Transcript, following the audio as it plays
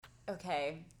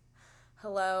Okay.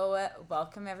 Hello.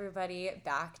 Welcome, everybody,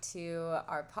 back to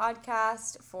our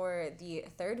podcast for the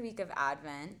third week of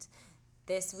Advent.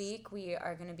 This week, we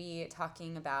are going to be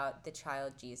talking about the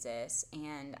child Jesus.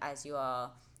 And as you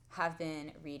all have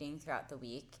been reading throughout the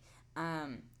week,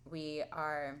 we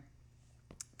are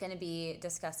going to be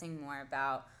discussing more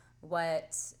about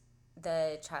what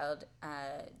the child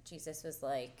Jesus was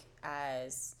like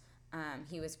as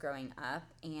he was growing up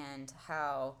and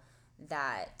how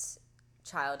that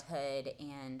childhood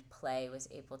and play was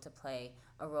able to play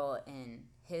a role in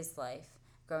his life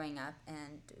growing up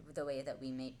and the way that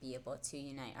we may be able to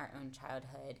unite our own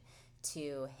childhood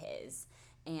to his.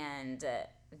 And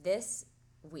this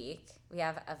week, we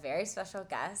have a very special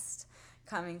guest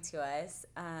coming to us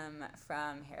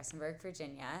from Harrisonburg,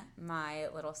 Virginia, my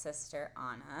little sister,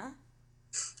 Anna.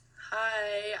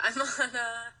 Hi, I'm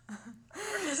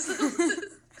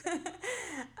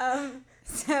Anna.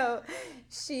 So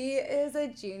she is a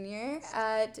junior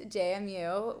at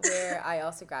JMU, where I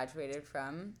also graduated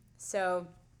from. So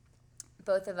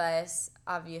both of us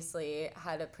obviously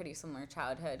had a pretty similar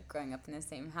childhood growing up in the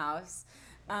same house.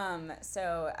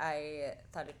 So I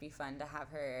thought it'd be fun to have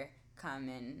her come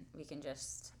and we can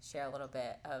just share a little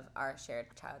bit of our shared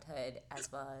childhood as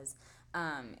well as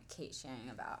Kate sharing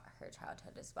about her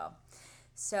childhood as well.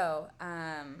 So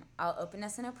I'll open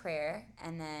us in a prayer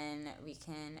and then we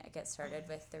can get started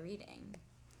with the reading.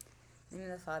 In the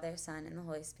name of the Father, Son, and the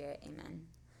Holy Spirit, amen.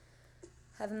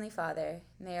 Heavenly Father,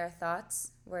 may our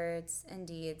thoughts, words, and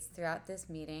deeds throughout this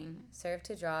meeting serve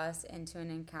to draw us into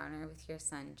an encounter with your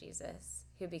Son, Jesus,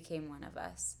 who became one of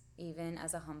us, even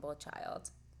as a humble child.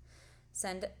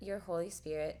 Send your Holy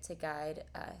Spirit to guide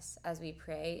us as we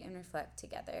pray and reflect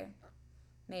together.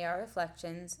 May our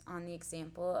reflections on the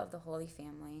example of the Holy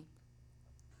Family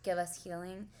give us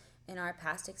healing in our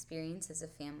past experiences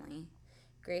of family,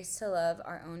 grace to love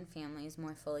our own families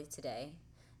more fully today,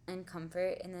 and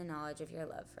comfort in the knowledge of your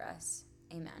love for us.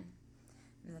 Amen.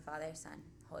 In the Father, Son,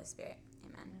 Holy Spirit.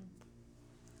 Amen.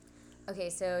 Okay,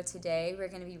 so today we're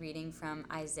going to be reading from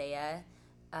Isaiah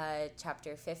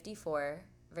chapter 54,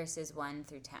 verses 1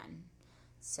 through 10.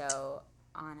 So,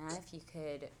 Anna, if you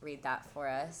could read that for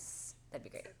us, that'd be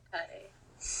great. Okay.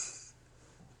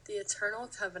 The eternal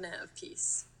covenant of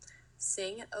peace.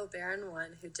 Sing, O barren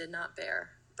one who did not bear,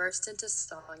 burst into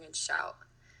song and shout,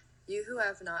 you who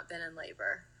have not been in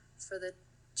labor, for the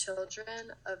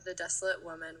children of the desolate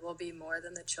woman will be more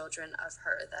than the children of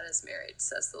her that is married,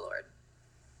 says the Lord.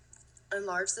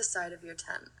 Enlarge the side of your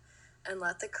tent, and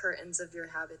let the curtains of your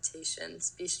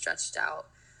habitations be stretched out.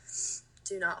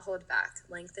 Do not hold back.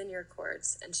 Lengthen your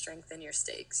cords and strengthen your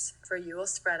stakes, for you will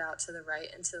spread out to the right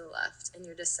and to the left, and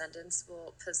your descendants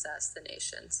will possess the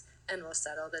nations and will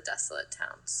settle the desolate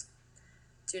towns.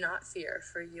 Do not fear,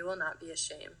 for you will not be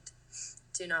ashamed.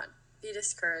 Do not be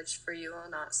discouraged, for you will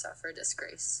not suffer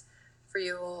disgrace. For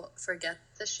you will forget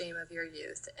the shame of your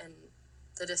youth, and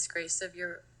the disgrace of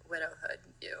your widowhood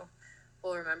you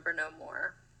will remember no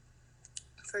more.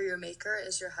 For your Maker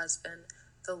is your husband,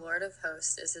 the Lord of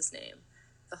hosts is his name.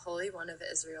 The Holy One of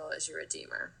Israel is your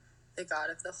Redeemer. The God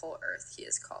of the whole earth he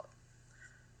is called.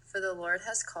 For the Lord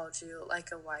has called you like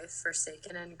a wife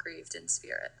forsaken and grieved in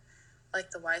spirit,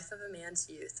 like the wife of a man's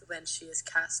youth when she is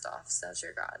cast off, says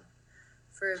your God.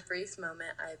 For a brief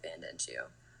moment I abandoned you,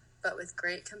 but with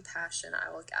great compassion I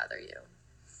will gather you.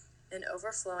 In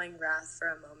overflowing wrath for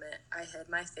a moment I hid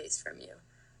my face from you,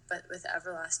 but with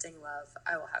everlasting love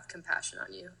I will have compassion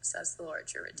on you, says the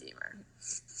Lord your Redeemer.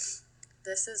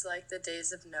 This is like the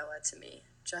days of Noah to me,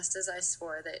 just as I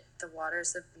swore that the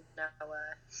waters of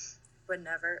Noah would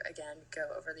never again go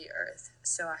over the earth,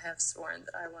 so I have sworn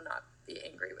that I will not be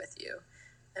angry with you,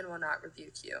 and will not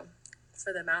rebuke you.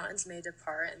 For the mountains may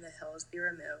depart and the hills be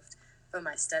removed, but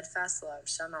my steadfast love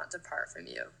shall not depart from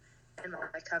you, and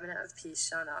my covenant of peace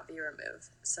shall not be removed,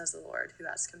 says the Lord who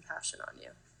has compassion on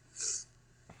you.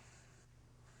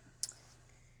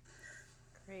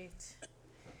 Great.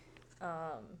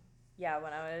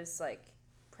 When I was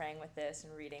praying with this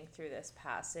and reading through this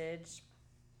passage,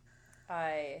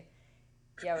 I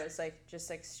was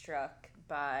just struck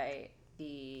by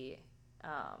the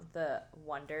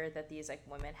wonder that these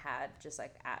women had just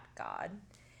at God,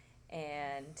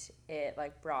 and it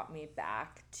brought me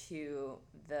back to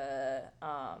the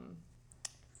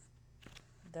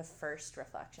first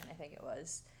reflection, I think it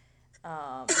was,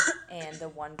 and the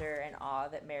wonder and awe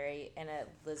that Mary and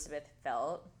Elizabeth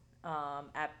felt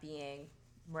at being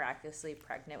miraculously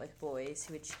pregnant with boys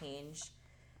who would change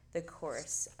the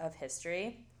course of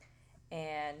history.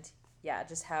 And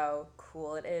just how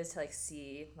cool it is to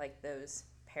see those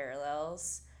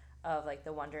parallels of like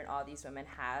the wonder and awe these women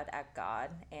had at God,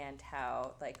 and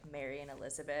how like Mary and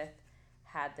Elizabeth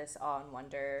had this awe and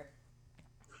wonder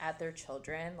at their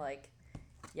children. Like,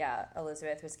 yeah,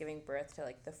 Elizabeth was giving birth to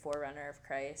like the forerunner of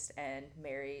Christ, and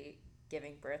Mary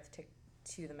giving birth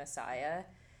to the Messiah.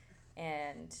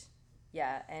 And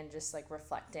yeah, and just like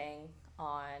reflecting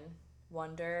on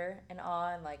wonder and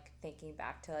awe, and like thinking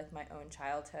back to like my own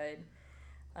childhood,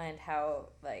 and how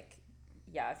like,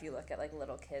 yeah, if you look at like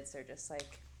little kids, they're just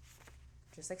like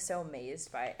so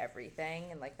amazed by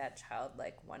everything, and like that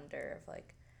childlike wonder of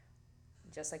like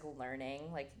just like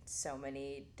learning like so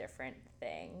many different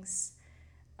things.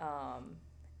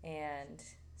 And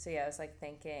so yeah, I was like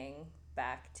thinking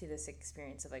back to this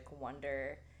experience of like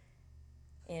wonder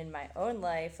in my own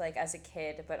life, like as a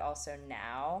kid, but also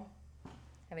now.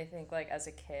 And I think like as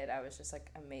a kid, I was just like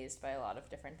amazed by a lot of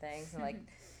different things, and like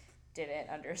didn't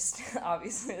understand,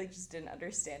 obviously, like just didn't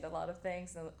understand a lot of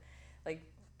things, and like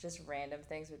just random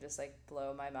things would just like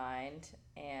blow my mind,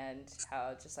 and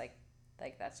how just like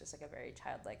that's just like a very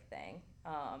childlike thing.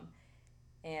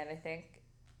 And I think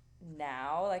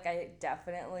now, like I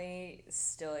definitely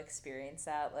still experience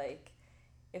that. Like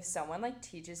if someone like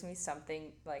teaches me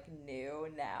something like new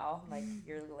now, I'm like,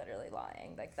 you're literally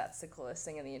lying. Like that's the coolest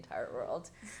thing in the entire world.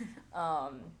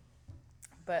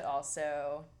 But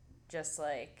also just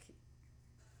like,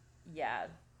 yeah,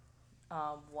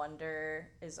 wonder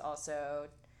is also,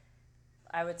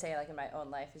 I would say like in my own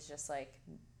life, is just like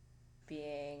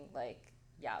being like,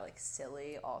 yeah, like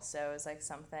silly also is like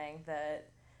something that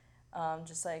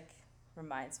just like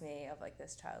reminds me of like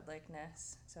this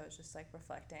childlikeness. So it's just like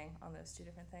reflecting on those two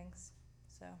different things.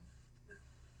 So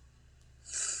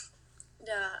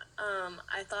Yeah,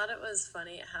 I thought it was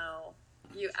funny how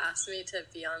you asked me to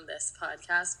be on this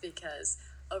podcast because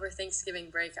over Thanksgiving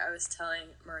break, I was telling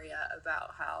Maria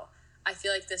about how I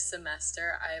feel like this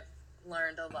semester I've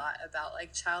learned a lot about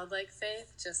like childlike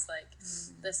faith. Just like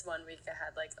this one week, I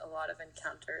had like a lot of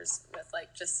encounters with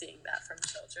like just seeing that from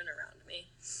children around me.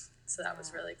 So that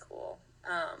was really cool.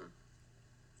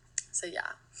 So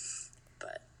yeah,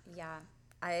 but Yeah,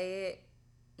 I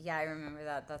I remember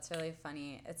that. That's really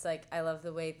funny. It's like I love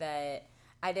the way that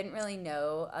I didn't really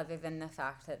know, other than the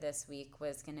fact that this week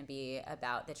was going to be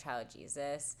about the child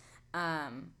Jesus,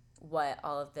 what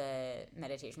all of the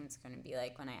meditation was going to be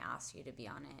like when I asked you to be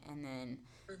on it, and then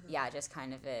yeah, just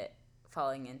kind of it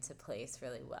falling into place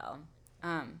really well.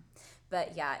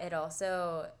 But yeah, it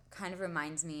also kind of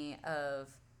reminds me of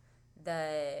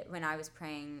the when I was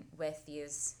praying with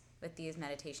these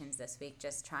meditations this week,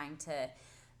 just trying to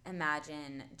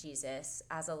imagine Jesus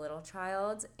as a little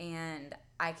child, and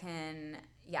I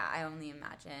only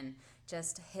imagine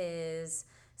just his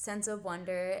sense of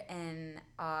wonder and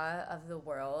awe of the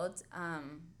world,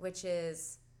 which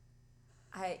is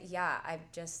I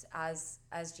just as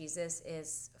Jesus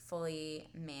is fully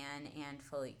man and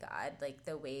fully God, like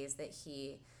the ways that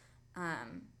he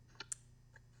um,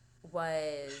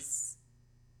 was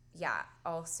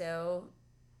also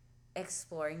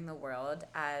exploring the world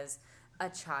as a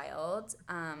child,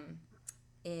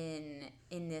 in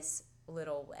this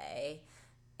little way,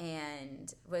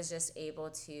 and was just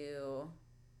able to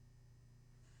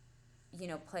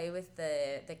play with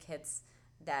the kids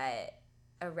that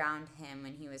around him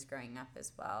when he was growing up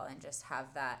as well, and just have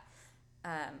that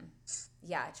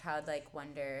childlike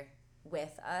wonder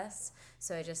with us.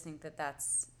 So I just think that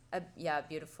that's a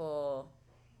beautiful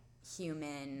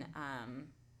human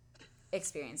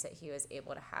experience that he was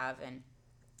able to have. And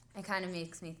it kind of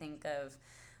makes me think of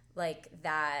like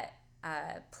that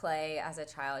play as a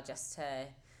child, just to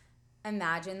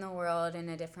imagine the world in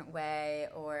a different way.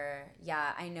 Or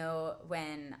I know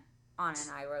when Anna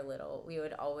and I were little, we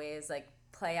would always like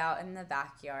play out in the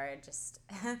backyard. Just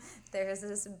there's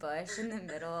this bush in the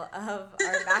middle of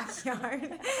our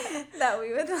backyard that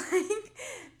we would like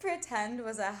pretend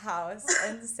was a house,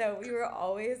 and so we were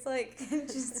always like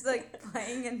just like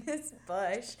playing in this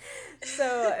bush.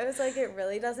 So it was like it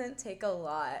really doesn't take a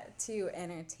lot to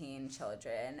entertain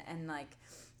children. And like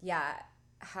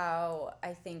how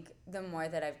I think the more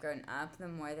that I've grown up, the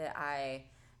more that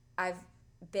I've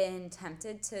been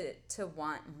tempted to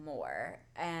want more,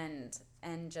 and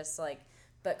just like,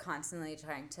 but constantly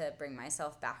trying to bring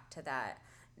myself back to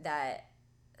that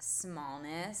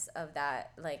smallness of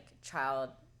that like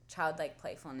childlike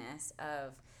playfulness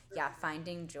of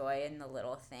finding joy in the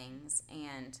little things,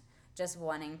 and just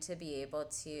wanting to be able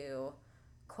to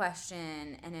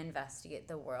question and investigate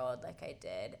the world like I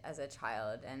did as a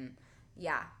child, and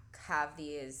have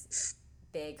these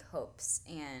big hopes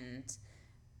and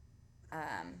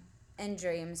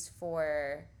dreams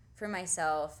for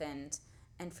myself, and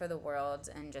and for the world,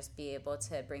 and just be able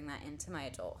to bring that into my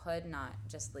adulthood, not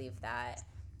just leave that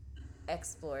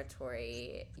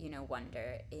exploratory,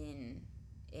 wonder in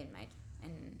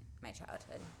my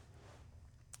childhood.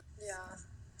 Yeah.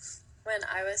 When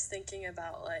I was thinking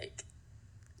about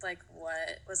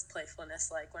what was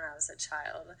playfulness like when I was a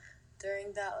child,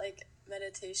 during that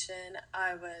meditation,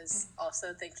 I was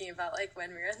also thinking about when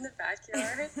we were in the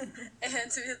backyard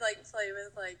and we would play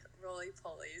with roly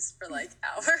polies for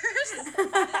hours.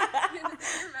 You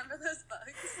remember those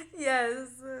bugs? Yes,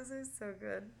 those are so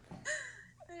good.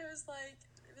 And it was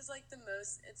the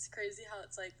most. It's crazy how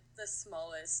it's the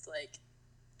smallest,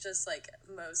 just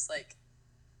most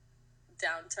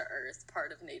down to earth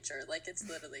part of nature. It's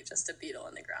literally just a beetle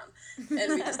in the ground,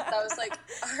 and that was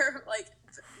our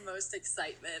most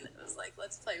excitement. It was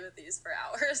let's play with these for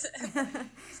hours.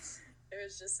 It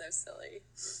was just so silly.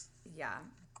 Yeah,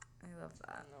 I love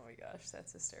that. Oh my gosh,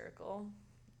 that's hysterical.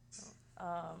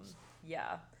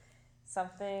 Yeah,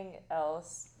 something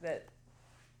else that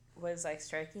was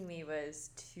striking me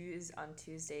was on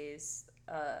Tuesday's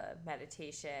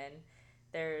meditation.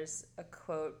 There's a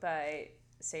quote by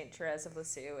Saint Therese of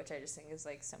Lisieux, which I just think is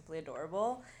simply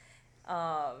adorable.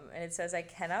 And it says, "I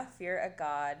cannot fear a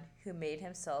God who made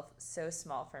himself so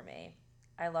small for me.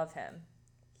 I love him.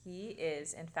 He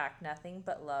is, in fact, nothing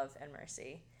but love and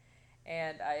mercy."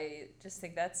 And I just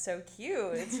think that's so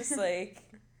cute. It's just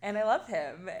and I love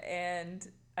him,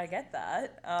 and I get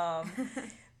that.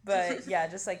 But yeah,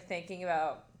 just thinking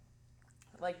about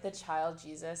the child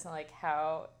Jesus and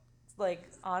how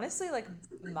honestly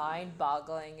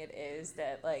mind-boggling it is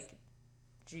that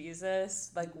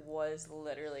Jesus was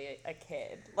literally a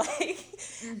kid.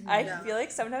 I feel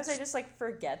sometimes I just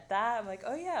forget that. I'm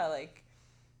oh yeah,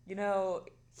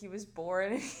 he was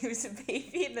born and he was a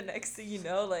baby, and the next thing you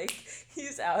know,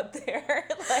 he's out there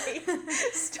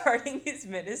starting his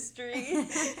ministry.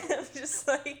 I'm just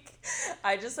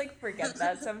I just forget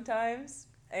that sometimes.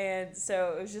 And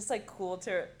so it was just cool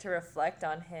to reflect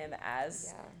on him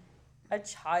as a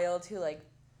child who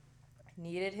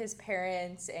needed his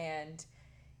parents and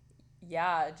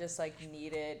just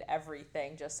needed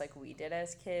everything just like we did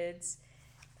as kids.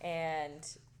 And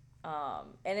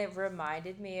it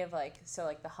reminded me of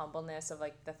the humbleness of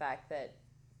the fact that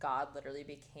God literally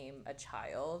became a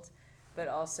child, but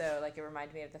also it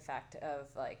reminded me of the fact of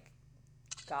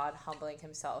God humbling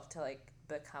himself to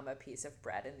become a piece of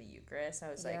bread in the Eucharist. And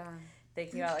I was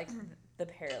thinking about the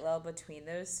parallel between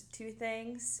those two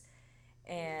things.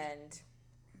 And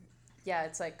yeah,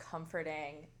 it's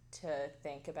comforting to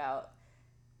think about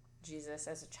Jesus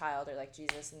as a child, or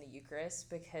Jesus in the Eucharist,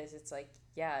 because it's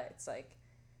it's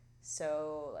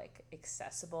so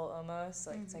accessible almost.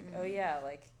 It's oh yeah,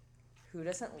 who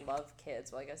doesn't love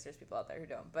kids? Well, I guess there's people out there who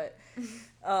don't, but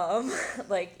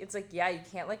it's yeah, you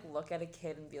can't look at a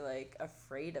kid and be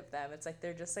afraid of them. It's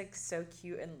they're just so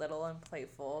cute and little and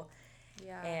playful.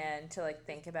 Yeah. And to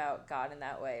think about God in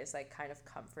that way is kind of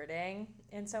comforting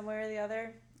in some way or the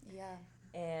other. Yeah.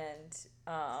 And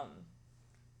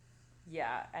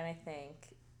and I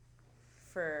think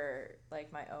for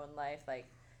my own life,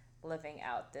 living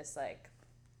out this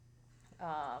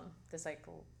this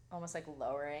almost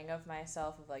lowering of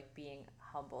myself, of being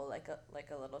humble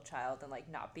like a little child, and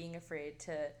not being afraid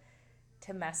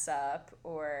to mess up,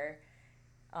 or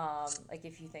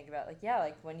if you think about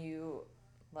when you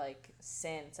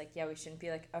sin, it's we shouldn't be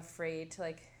afraid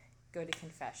to go to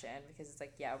confession, because it's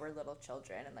we're little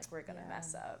children and we're gonna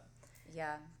mess up.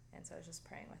 Yeah. And so I was just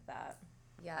praying with that.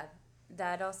 Yeah,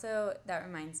 that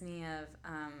reminds me of,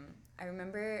 I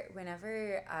remember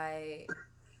whenever I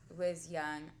was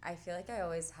young, I feel I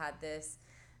always had this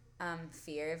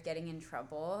fear of getting in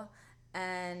trouble.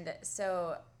 And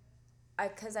so,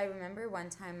 because I remember one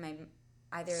time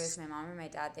either it was my mom or my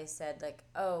dad, they said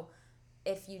oh,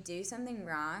 if you do something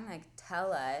wrong,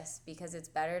 tell us, because it's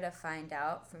better to find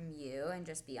out from you and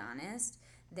just be honest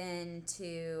than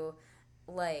to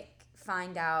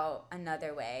find out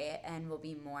another way and we'll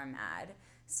be more mad.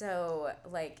 So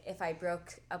if I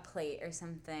broke a plate or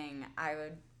something, I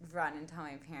would run and tell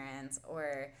my parents,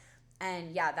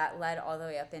 and that led all the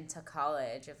way up into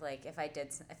college of if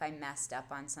I messed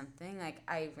up on something,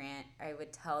 I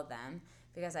would tell them,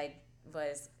 because I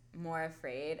was more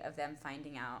afraid of them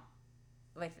finding out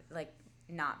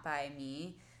not by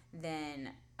me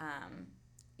than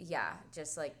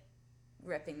just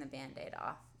ripping the Band-Aid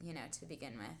off, to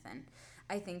begin with. And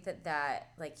I think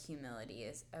that humility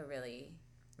is a really,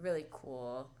 really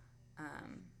cool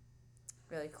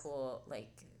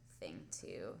thing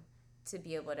to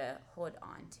be able to hold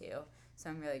on to. So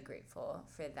I'm really grateful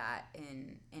for that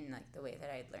in the way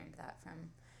that I learned that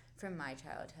from my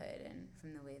childhood, and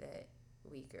from the way that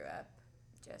we grew up.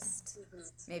 Just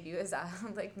maybe it was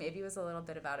maybe it was a little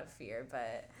bit about a fear,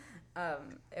 but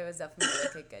it was definitely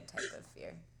like a good type of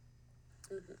fear.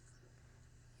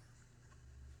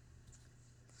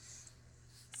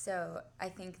 So I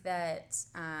think that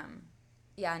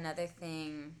another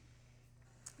thing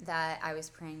that I was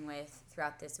praying with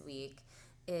throughout this week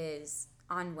is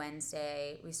on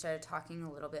Wednesday we started talking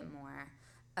a little bit more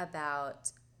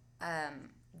about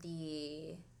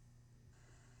the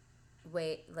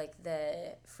way, like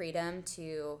the freedom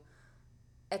to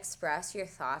express your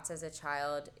thoughts as a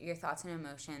child, your thoughts and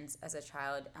emotions as a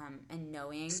child, and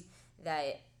knowing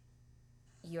that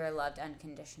you are loved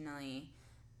unconditionally,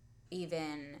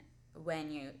 even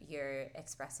when you're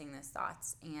expressing those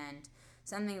thoughts. And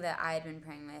something that I had been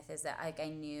praying with is that like I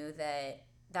knew that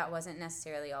that wasn't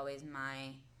necessarily always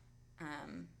my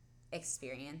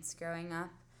experience growing up.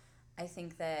 I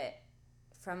think that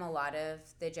from a lot of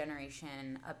the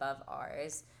generation above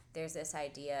ours, there's this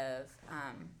idea of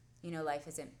life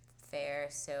isn't fair,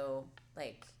 so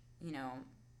like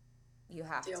you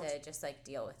have to just like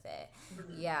deal with it.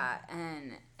 Yeah,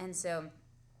 and so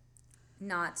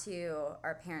not to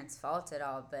our parents' fault at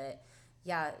all, but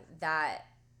yeah, that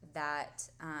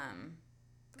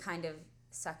kind of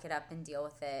suck it up and deal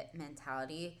with it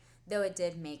mentality, though it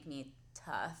did make me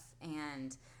tough.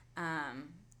 And I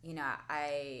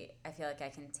feel like I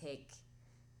can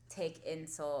take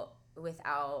insult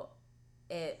without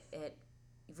it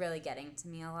really getting to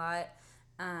me a lot.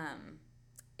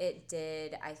 It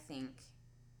did, I think,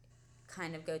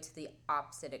 kind of go to the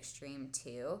opposite extreme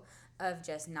too, of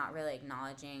just not really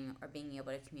acknowledging or being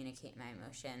able to communicate my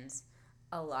emotions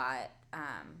a lot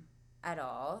at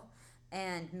all,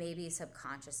 and maybe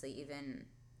subconsciously even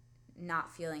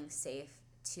not feeling safe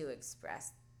to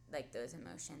express like those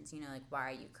emotions, like why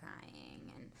are you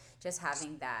crying, and just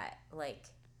having that like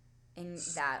in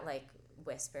that like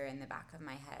whisper in the back of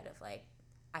my head of like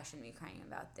I shouldn't be crying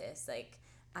about this, like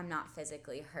I'm not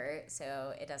physically hurt,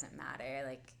 so it doesn't matter,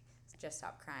 like just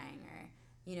stop crying, or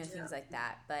things like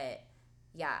that. But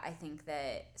yeah, I think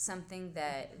that something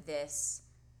that these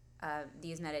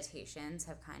meditations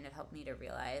have kind of helped me to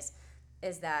realize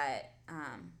is that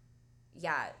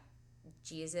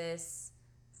Jesus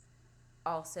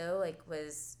also like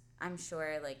was, I'm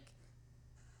sure, like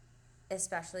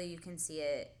especially you can see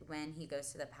it when he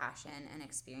goes to the Passion and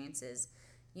experiences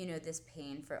this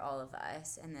pain for all of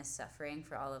us and this suffering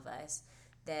for all of us,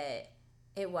 that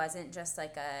it wasn't just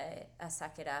like a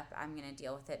suck it up, I'm gonna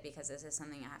deal with it because this is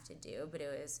something I have to do, but it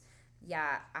was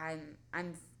I'm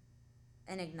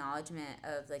an acknowledgement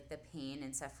of like the pain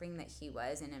and suffering that he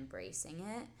was, and embracing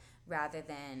it rather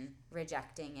than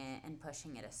rejecting it and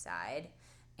pushing it aside.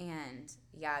 And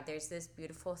there's this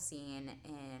beautiful scene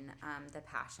in the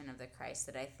Passion of the Christ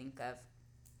that I think of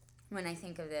when I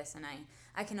think of this, and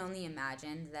I can only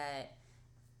imagine that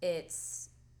it's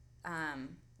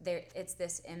it's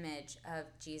this image of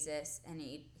Jesus, and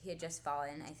he had just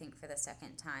fallen, I think, for the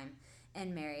second time,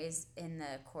 and Mary's in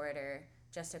the corridor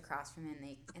just across from him,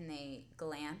 and they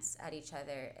glance at each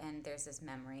other, and there's this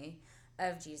memory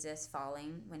of Jesus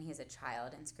falling when he's a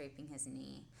child and scraping his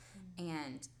knee.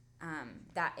 And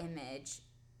that image,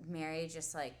 Mary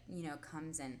just like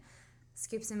comes and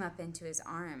scoops him up into his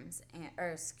arms,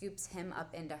 or scoops him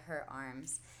up into her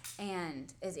arms,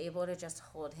 and is able to just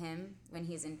hold him when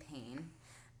he's in pain.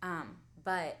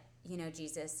 But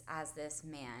Jesus, as this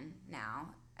man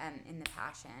now in the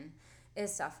Passion,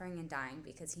 is suffering and dying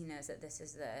because he knows that this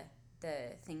is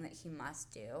the thing that he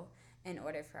must do in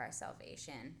order for our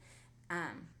salvation.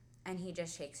 And he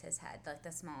just shakes his head like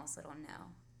the smallest little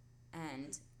no,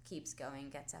 and keeps going,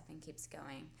 gets up and keeps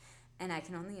going. And I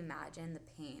can only imagine the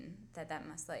pain that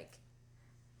must like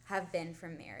have been for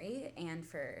Mary and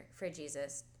for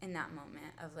Jesus in that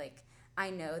moment of like,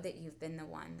 I know that you've been the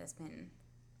one that's been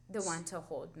the one to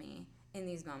hold me in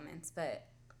these moments, but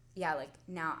like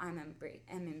now I'm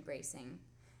embracing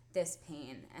this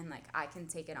pain, and like I can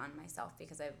take it on myself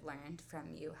because I've learned from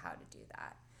you how to do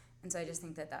that. And so I just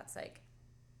think that that's like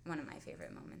one of my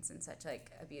favorite moments, and such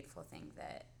like a beautiful thing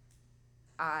that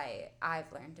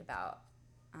I've learned about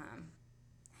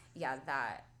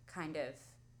that kind of,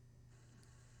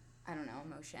 I don't know,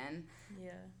 emotion,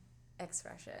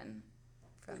 expression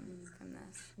from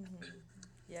this.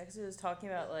 Yeah, because it was talking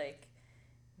about like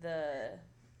the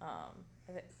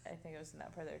I think it was in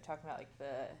that part they were talking about like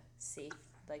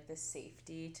the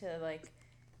safety to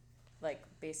like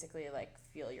basically like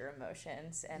feel your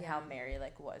emotions, and how Mary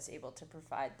like was able to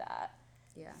provide that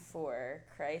for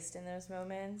Christ in those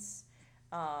moments.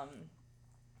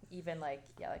 Even like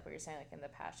like what you're saying, like in the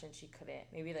Passion she couldn't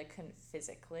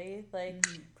physically like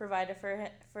provide it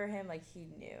for him, like he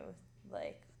knew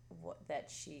like what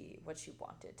she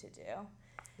wanted to do.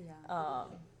 Yeah.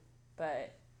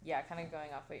 But yeah, kind of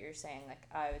going off what you're saying, like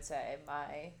I would say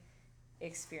my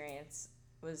experience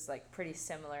was like pretty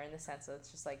similar in the sense that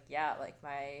it's just like, yeah, like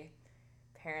my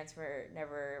parents were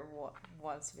never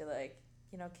once to be like,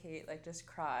 Kate, like just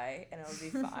cry and it'll be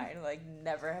fine. Like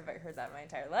never have I heard that in my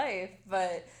entire life.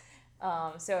 But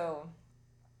so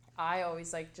I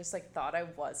always like just like thought I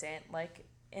wasn't like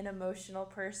an emotional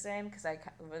person because I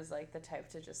was like the type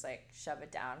to just like shove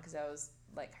it down because I was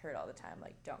like heard all the time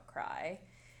like don't cry.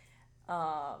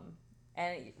 And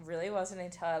it really wasn't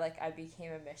until I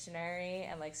became a missionary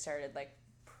and like started like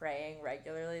praying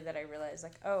regularly that I realized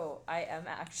like, oh, I am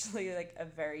actually like a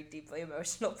very deeply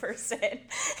emotional person.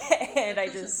 And I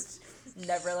just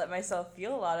never let myself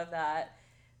feel a lot of that.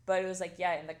 But it was like,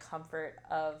 yeah, in the comfort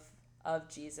of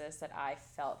Jesus that I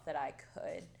felt that I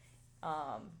could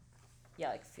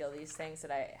like feel these things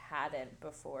that I hadn't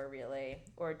before really,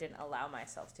 or didn't allow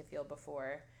myself to feel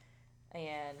before.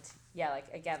 And yeah, like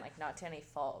again, like not to any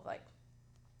fault of like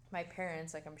my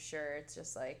parents, like I'm sure it's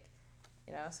just like,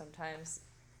 sometimes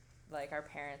like our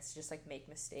parents just like make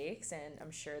mistakes, and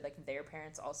I'm sure like their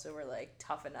parents also were like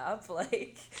toughen up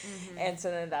like and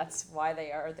so then that's why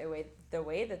they are the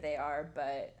way that they are.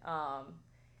 But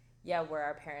yeah, where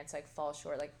our parents like fall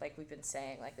short, like we've been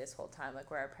saying like this whole time, like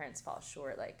where our parents fall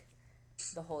short, like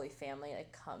the Holy Family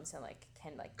like comes and like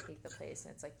can like take the place.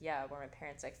 And it's like, yeah, where my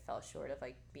parents like fell short of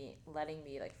like letting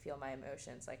me like feel my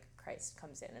emotions, like Christ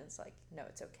comes in and it's like, no,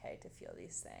 it's okay to feel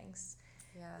these things.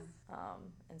 Yeah.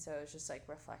 And so it was just like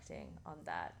reflecting on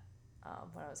that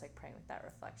when I was like praying with that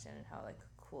reflection and how like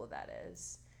cool that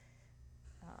is.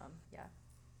 Yeah.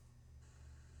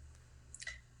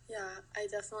 Yeah, I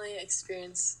definitely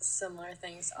experienced similar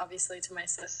things, obviously, to my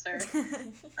sister,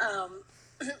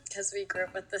 because we grew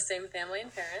up with the same family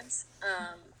and parents.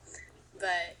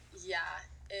 But yeah,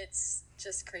 it's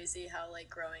just crazy how like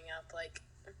growing up, like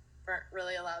weren't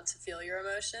really allowed to feel your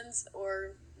emotions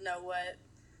or know what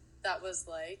that was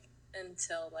like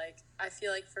until like I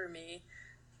feel like for me,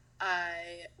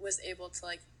 I was able to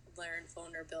like learn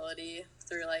vulnerability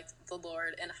through like the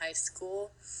Lord in high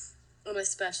school, and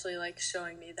especially like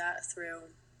showing me that through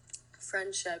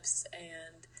friendships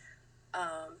and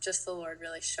just the Lord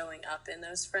really showing up in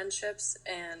those friendships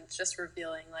and just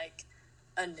revealing like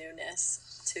a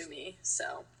newness to me.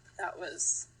 So that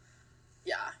was,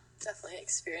 yeah, definitely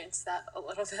experienced that a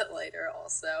little bit later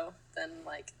also than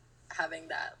like having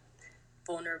that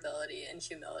vulnerability and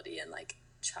humility in like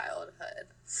childhood.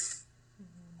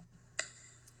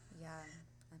 Yeah,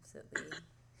 absolutely.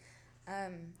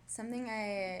 Something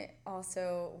I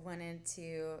also wanted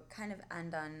to kind of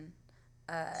end on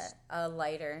a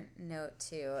lighter note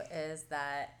too is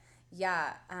that,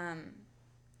 yeah,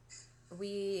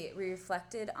 we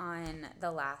reflected on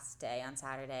the last day on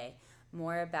Saturday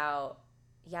more about,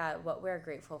 yeah, what we're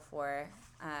grateful for.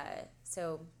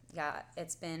 So yeah,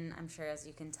 it's been, I'm sure as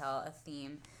you can tell, a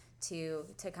theme to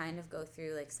kind of go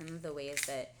through like some of the ways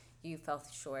that you felt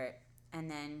short, and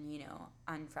then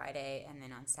on Friday and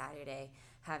then on Saturday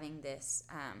having this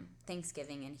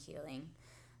Thanksgiving and healing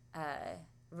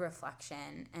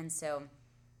reflection. And so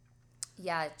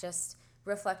yeah, just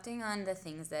reflecting on the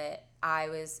things that I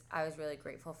was really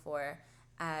grateful for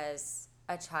as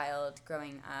a child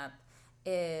growing up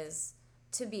is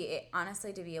to be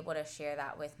honestly to be able to share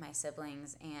that with my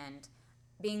siblings. And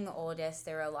being the oldest,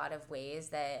 there were a lot of ways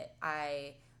that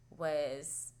I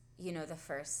was the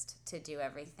first to do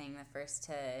everything, the first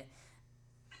to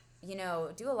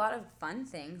do a lot of fun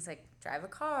things like drive a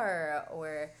car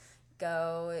or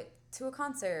go to a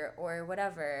concert or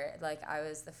whatever. Like I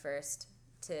was the first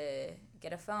to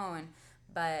get a phone,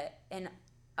 but in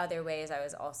other ways I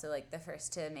was also like the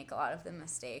first to make a lot of the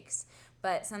mistakes.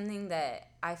 But something that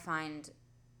I find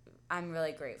I'm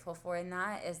really grateful for in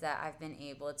that is that I've been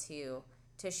able to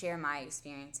share my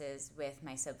experiences with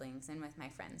my siblings and with my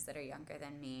friends that are younger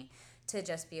than me, to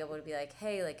just be able to be like,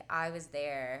 hey, like I was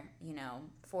there,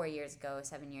 4 years ago,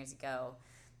 7 years ago,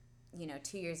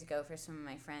 2 years ago for some of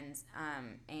my friends,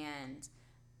 and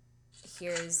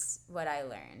here's what I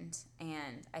learned.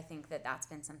 And I think that that's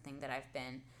been something that I've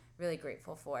been really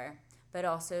grateful for. But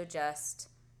also just,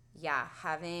 yeah,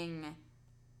 having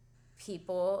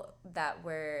people that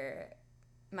were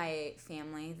my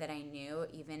family that I knew,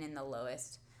 even in the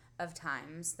lowest of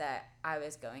times that I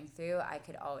was going through, I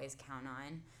could always count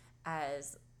on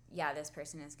as, yeah, this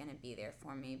person is going to be there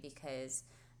for me because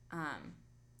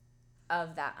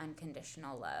of that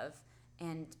unconditional love.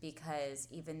 And because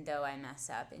even though I mess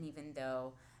up and even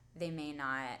though they may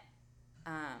not,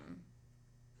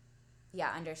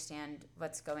 understand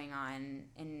what's going on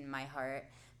in my heart,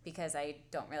 because I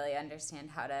don't really understand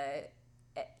how to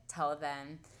tell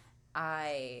them,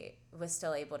 I was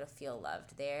still able to feel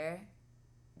loved there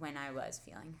when I was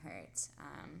feeling hurt.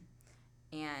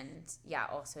 And yeah,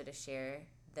 also to share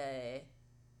the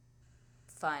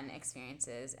fun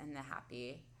experiences and the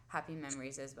happy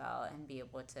memories as well, and be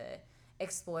able to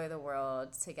explore the world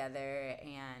together,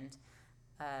 and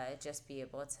just be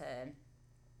able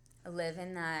to live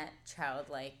in that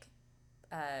childlike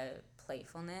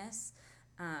playfulness.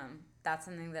 That's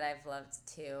something that I've loved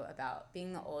too about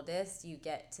being the oldest. You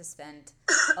get to spend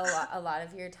a lot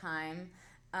of your time,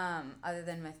 other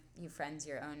than with you friends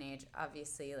your own age,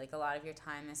 obviously, like a lot of your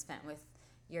time is spent with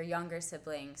your younger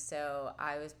siblings. So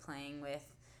I was playing with,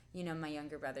 my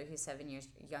younger brother who's 7 years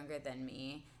younger than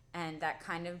me. And that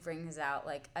kind of brings out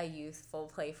like a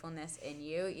youthful playfulness in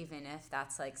you, even if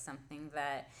that's like something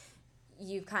that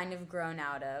you've kind of grown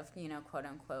out of, quote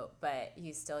unquote, but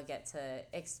you still get to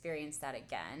experience that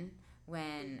again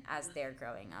as they're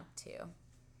growing up too.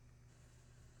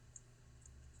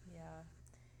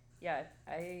 Yeah,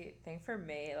 I think for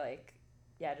me, like,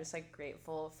 yeah, just like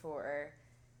grateful for,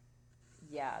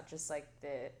 yeah, just like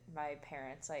my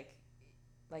parents, like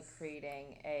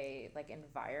creating a like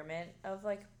environment of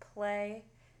like play.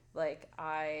 Like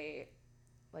I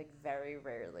like very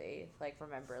rarely like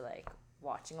remember like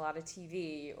watching a lot of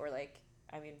TV, or like,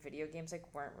 I mean, video games like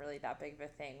weren't really that big of a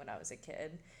thing when I was a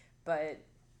kid, but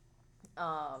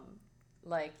um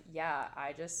like, yeah,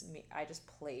 I just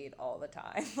played all the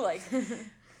time.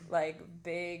 Like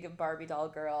big Barbie doll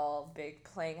girl, big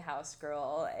playing house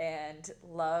girl, and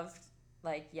loved,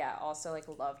 like, yeah, also like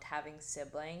loved having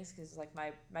siblings, because like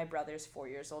my brother's 4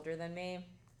 years older than me,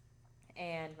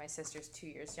 and my sister's 2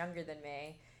 years younger than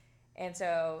me. And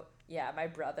so, yeah, my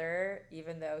brother,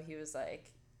 even though he was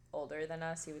like older than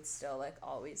us, he would still like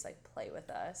always like play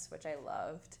with us, which I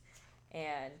loved.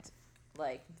 And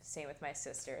like same with my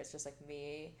sister. It's just like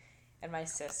me and my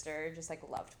sister just like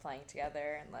loved playing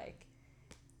together. And like,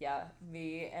 yeah,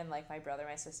 me and like my brother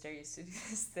and my sister used to do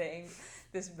this thing.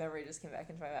 This memory just came back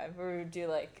into my mind, where we would do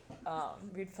like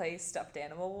we'd play stuffed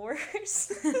animal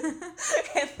wars.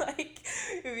 And like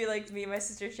it would be like me and my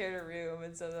sister shared a room,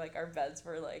 and so like our beds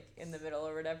were like in the middle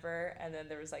or whatever, and then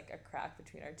there was like a crack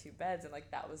between our two beds, and like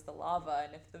that was the lava,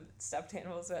 and if the stuffed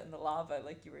animals went in the lava,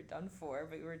 like you were done for.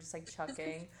 But we were just like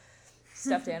chucking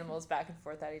stuffed animals back and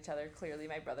forth at each other. Clearly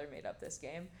my brother made up this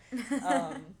game.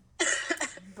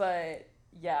 But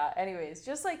yeah, anyways,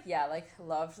 just like, yeah, like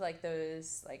loved like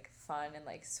those like fun and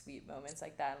like sweet moments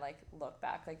like that, and like look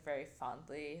back like very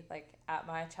fondly like at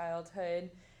my childhood,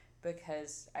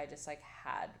 because I just like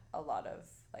had a lot of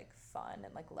like fun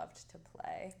and like loved to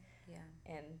play. Yeah.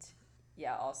 And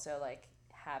yeah, also like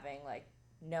having like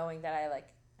knowing that I like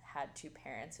had two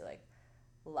parents who like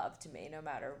loved me no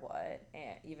matter what,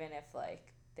 and even if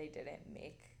like they didn't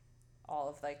make all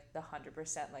of like the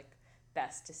 100% like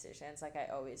best decisions, like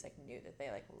I always like knew that they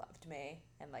like loved me,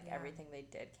 and like everything they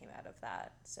did came out of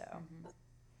that. So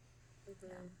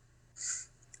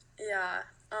yeah.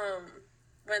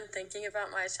 When thinking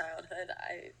about my childhood,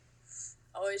 I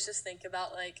always just think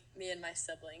about like me and my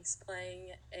siblings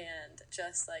playing, and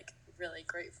just like really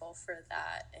grateful for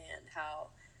that, and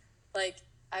how like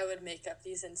I would make up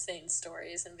these insane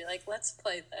stories and be like, let's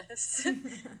play this.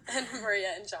 And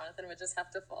Maria and Jonathan would just have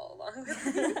to follow along with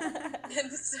me.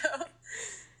 And so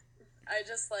I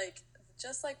just like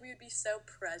we would be so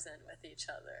present with each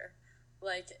other.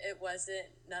 Like it wasn't,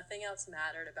 nothing else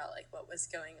mattered about like what was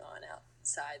going on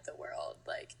outside the world.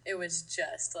 Like it was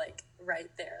just like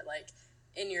right there, like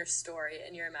in your story,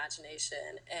 in your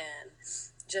imagination, and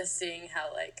just seeing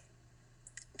how like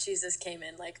Jesus came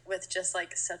in like with just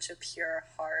like such a pure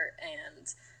heart, and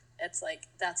it's like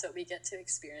that's what we get to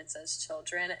experience as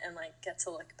children, and like get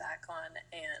to look back on,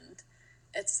 and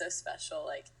it's so special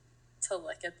like to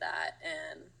look at that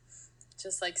and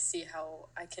just like see how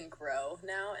I can grow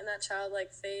now in that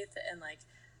childlike faith, and like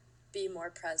be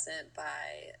more present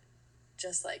by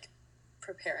just like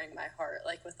preparing my heart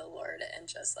like with the Lord, and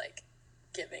just like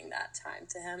giving that time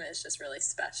to him is just really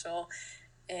special.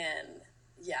 And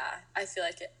yeah, I feel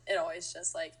like it always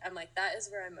just like, I'm like, that is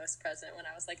where I'm most present, when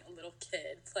I was like a little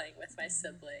kid playing with my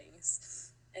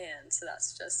siblings. And so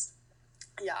that's just,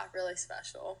 yeah, really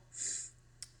special.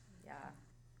 Yeah.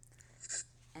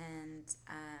 And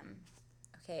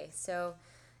okay, so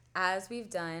as we've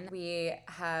done, we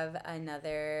have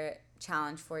another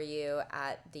challenge for you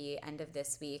at the end of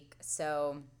this week.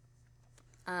 So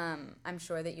I'm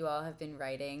sure that you all have been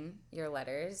writing your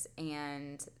letters,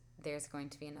 and there's going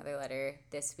to be another letter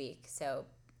this week. So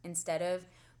instead of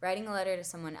writing a letter to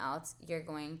someone else, you're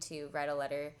going to write a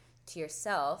letter to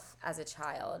yourself as a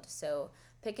child. So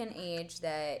pick an age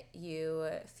that you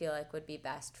feel like would be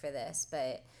best for this,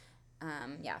 but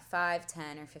 5,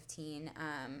 10, or 15,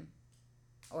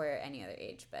 or any other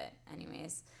age, but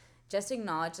anyways, just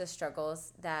acknowledge the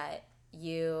struggles that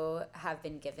you have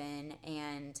been given,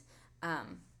 and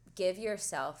give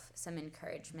yourself some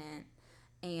encouragement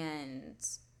and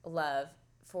love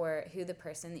for who the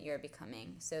person that you're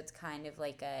becoming. So it's kind of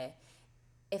like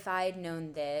if I had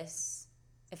known this,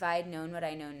 if I had known what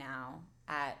I know now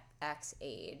at X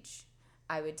age,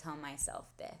 I would tell myself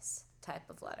this type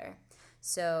of letter.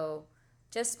 So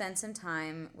just spend some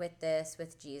time with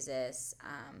Jesus,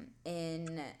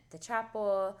 in the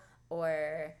chapel,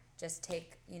 or just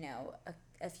take,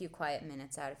 a few quiet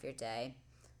minutes out of your day.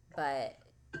 But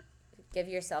give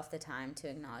yourself the time to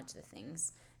acknowledge the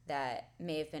things that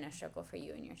may have been a struggle for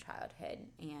you in your childhood,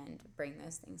 and bring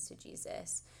those things to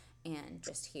Jesus, and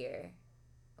just hear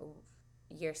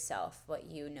yourself what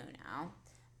you know now,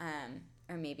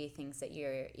 or maybe things that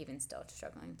you're even still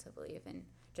struggling to believe, and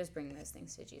just bring those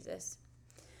things to Jesus.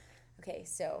 Okay,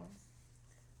 so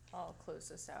I'll close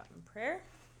this out in prayer.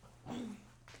 In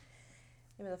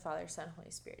the name of the Father, Son,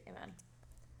 Holy Spirit. Amen.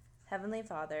 Heavenly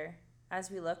Father, as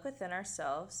we look within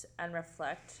ourselves and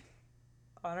reflect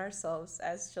on ourselves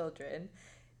as children,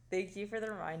 thank you for the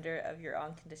reminder of your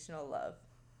unconditional love.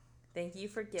 Thank you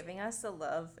for giving us the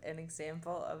love and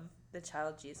example of the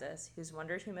child Jesus, whose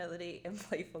wonder, humility, and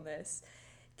playfulness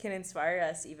can inspire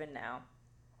us even now.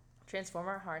 Transform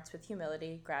our hearts with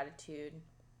humility, gratitude,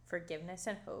 forgiveness,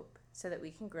 and hope, so that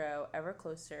we can grow ever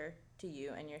closer to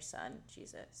you and your Son,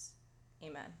 Jesus.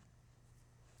 Amen.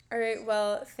 All right,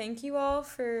 well, thank you all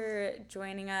for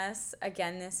joining us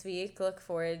again this week. Look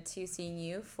forward to seeing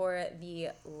you for the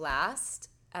last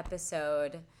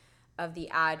episode of the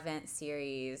Advent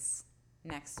series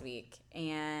next week,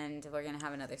 and we're going to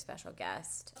have another special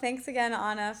guest. Thanks again,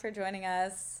 Anna, for joining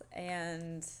us,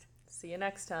 and see you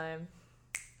next time.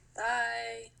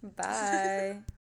 Bye. Bye.